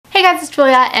Hey guys, it's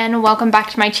Julia and welcome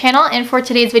back to my channel, and for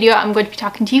today's video I'm going to be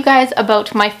talking to you guys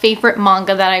about my favorite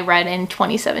manga that I read in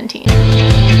 2017. The stories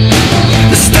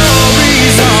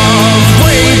of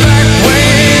way back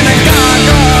when I got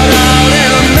out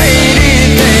and made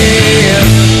it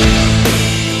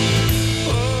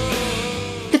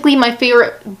there. Basically, my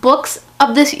favorite books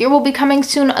of this year will be coming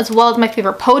soon, as well as my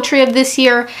favorite poetry of this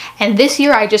year. And this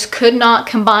year I just could not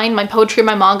combine my poetry and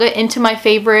my manga into my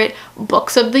favorite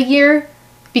books of the year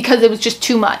because it was just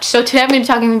too much. So today I'm going to be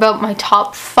talking about my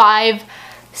top 5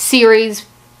 series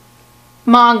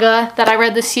manga that I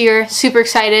read this year. Super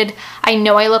excited. I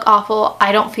know I look awful.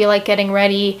 I don't feel like getting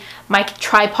ready. My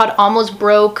tripod almost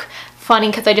broke. Funny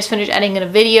because I just finished editing a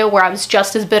video where I was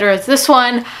just as bitter as this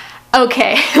one.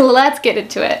 Okay, let's get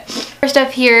into it. First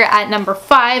up here at number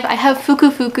 5, I have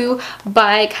Fuku Fuku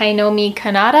by Kainomi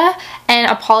Kanata. And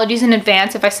apologies in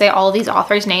advance if I say all of these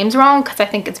authors' names wrong, because I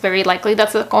think it's very likely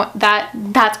that's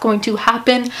going to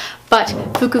happen. But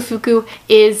Fuku Fuku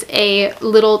is a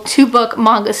little 2-book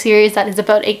manga series that is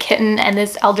about a kitten, and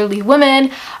this elderly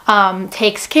woman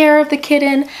takes care of the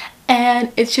kitten, and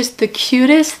it's just the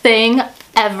cutest thing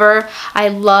ever. I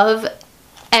love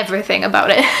everything about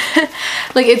it.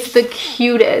 Like, it's the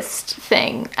cutest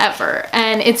thing ever,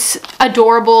 and it's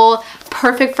adorable,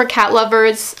 perfect for cat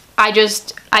lovers. I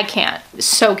can't.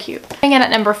 So cute. And at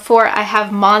number 4, I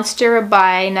have Monster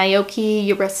by Naoki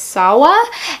Urasawa,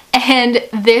 and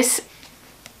this,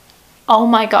 oh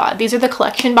my god, these are the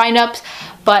collection bind-ups,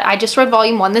 but I just read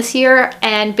volume 1 this year,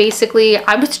 and basically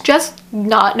I was just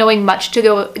not knowing much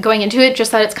to going into it,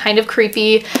 just that it's kind of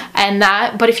creepy and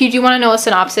that. But if you do want to know a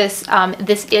synopsis,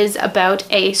 this is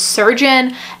about a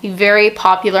surgeon, a very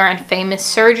popular and famous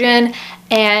surgeon,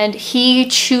 and he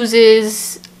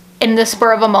chooses in the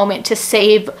spur of a moment to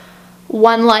save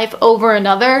one life over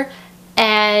another,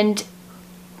 and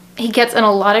he gets in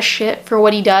a lot of shit for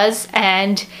what he does.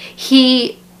 And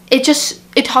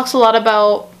it talks a lot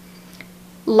about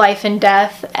life and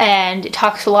death, and it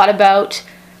talks a lot about,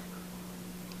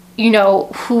 you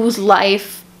know, whose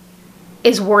life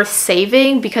is worth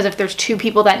saving, because if there's 2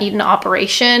 people that need an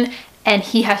operation and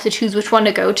he has to choose which one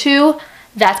to go to,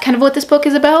 that's kind of what this book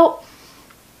is about.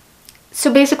 So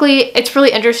basically it's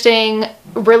really interesting,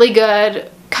 really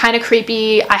good, kind of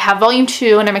creepy. I have volume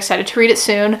 2 and I'm excited to read it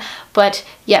soon. But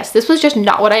yes, this was just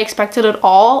not what I expected at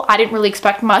all. I didn't really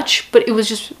expect much, but it was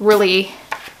just really,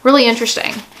 really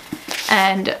interesting.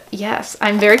 And yes,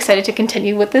 I'm very excited to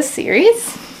continue with this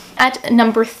series. At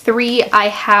number 3, I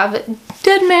have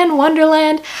Dead Man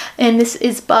Wonderland, and this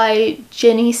is by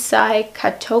Genisai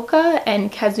Katoka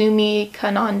and Kazumi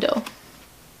Kanando.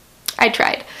 I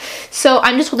tried. So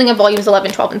I'm just holding up volumes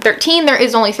 11, 12, and 13. There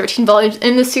is only 13 volumes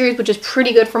in this series, which is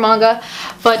pretty good for manga.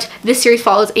 But this series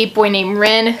follows a boy named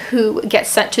Rin who gets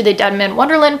sent to the Dead Man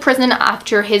Wonderland prison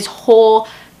after his whole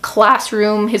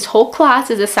classroom, his whole class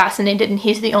is assassinated, and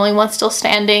he's the only one still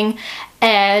standing,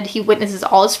 and he witnesses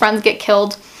all his friends get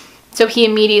killed. So he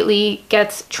immediately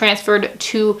gets transferred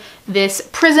to this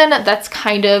prison that's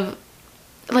kind of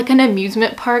like an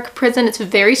amusement park prison. It's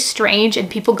very strange, and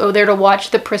people go there to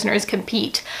watch the prisoners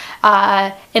compete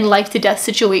in life-to-death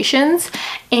situations.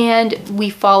 And we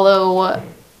follow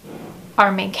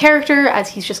our main character as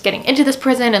he's just getting into this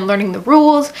prison and learning the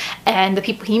rules and the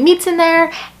people he meets in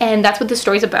there, and that's what the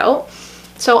story's about.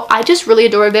 So I just really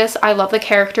adore this. I love the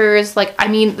characters. Like, I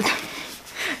mean,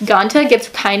 Ganta gets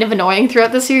kind of annoying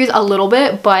throughout the series a little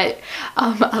bit, but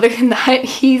other than that,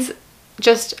 he's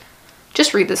just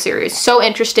read the series. So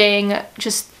interesting.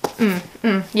 Just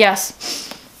yes.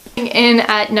 In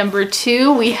at number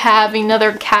 2, we have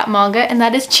another cat manga, and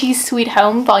that is Chi's Sweet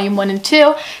Home volume 1 and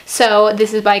 2. So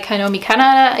this is by Kainomi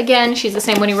Kanata again. She's the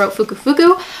same one who wrote Fuku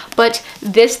Fuku, but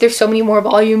there's so many more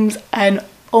volumes, and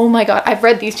oh my god, I've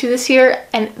read these 2 this year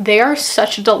and they are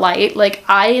such a delight. Like,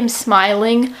 I am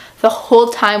smiling the whole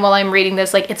time while I'm reading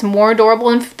this. Like, it's more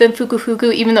adorable than Fuku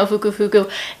Fuku, even though Fuku Fuku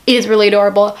is really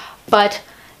adorable, but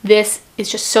this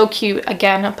is just so cute.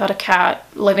 Again, about a cat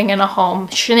living in a home.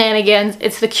 Shenanigans.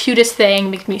 It's the cutest thing.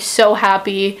 Makes me so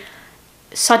happy.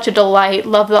 Such a delight.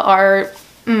 Love the art.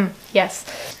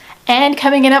 Yes. And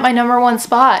coming in at my number 1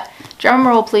 spot. Drum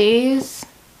roll, please.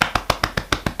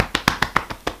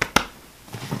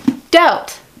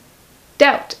 Doubt.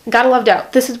 Gotta love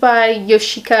Doubt. This is by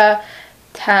Yoshika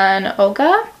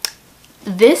Tanoga.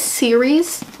 This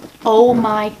series, oh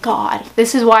my god,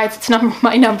 this is why it's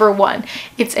my number 1.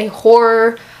 It's a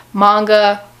horror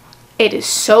manga. It is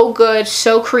so good,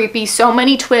 so creepy, so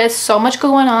many twists, so much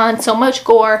going on, so much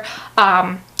gore.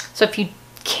 So if you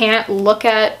can't look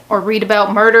at or read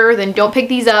about murder, then don't pick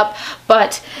these up.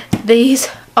 But these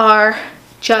are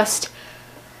just,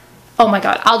 Oh my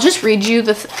god, I'll just read you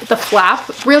the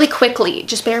flap really quickly.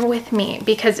 Just bear with me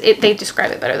because they describe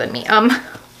it better than me.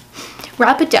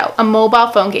 Rapid Doubt, a mobile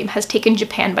phone game, has taken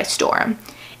Japan by storm.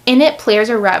 In it, players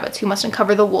are rabbits who must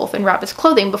uncover the wolf in rabbit's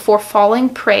clothing before falling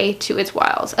prey to its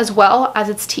wiles, as well as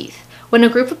its teeth. When a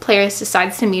group of players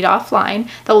decides to meet offline,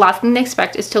 the last thing they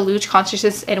expect is to lose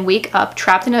consciousness and wake up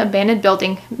trapped in an abandoned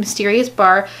building, with mysterious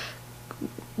barcodes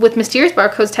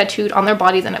tattooed on their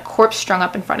bodies and a corpse strung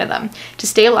up in front of them. To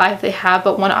stay alive, they have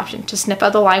but one option: to sniff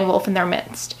out the lying wolf in their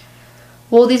midst.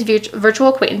 Will these virtual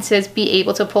acquaintances be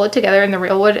able to pull it together in the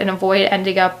real world and avoid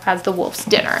ending up as the wolf's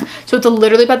dinner? So it's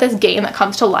literally about this game that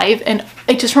comes to life, and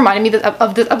it just reminded me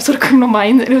of this episode of Criminal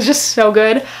Minds, and it was just so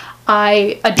good.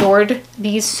 I adored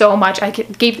these so much. I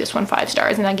gave this one 5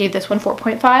 stars, and I gave this one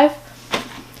 4.5.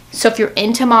 So if you're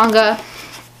into manga,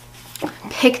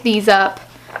 pick these up.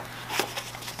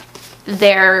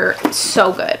 They're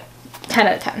so good. 10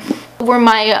 out of 10. Were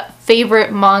my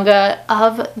favorite manga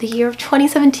of the year of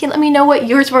 2017. Let me know what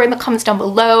yours were in the comments down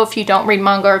below. If you don't read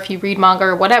manga, or if you read manga,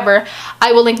 or whatever,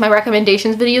 I will link my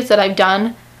recommendations videos that I've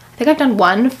done. I think I've done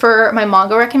one for my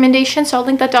manga recommendation, so I'll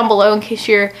link that down below in case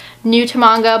you're new to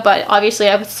manga, but obviously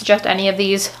I would suggest any of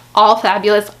these. All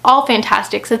fabulous, all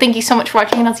fantastic. So thank you so much for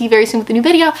watching, and I'll see you very soon with a new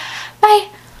video. Bye!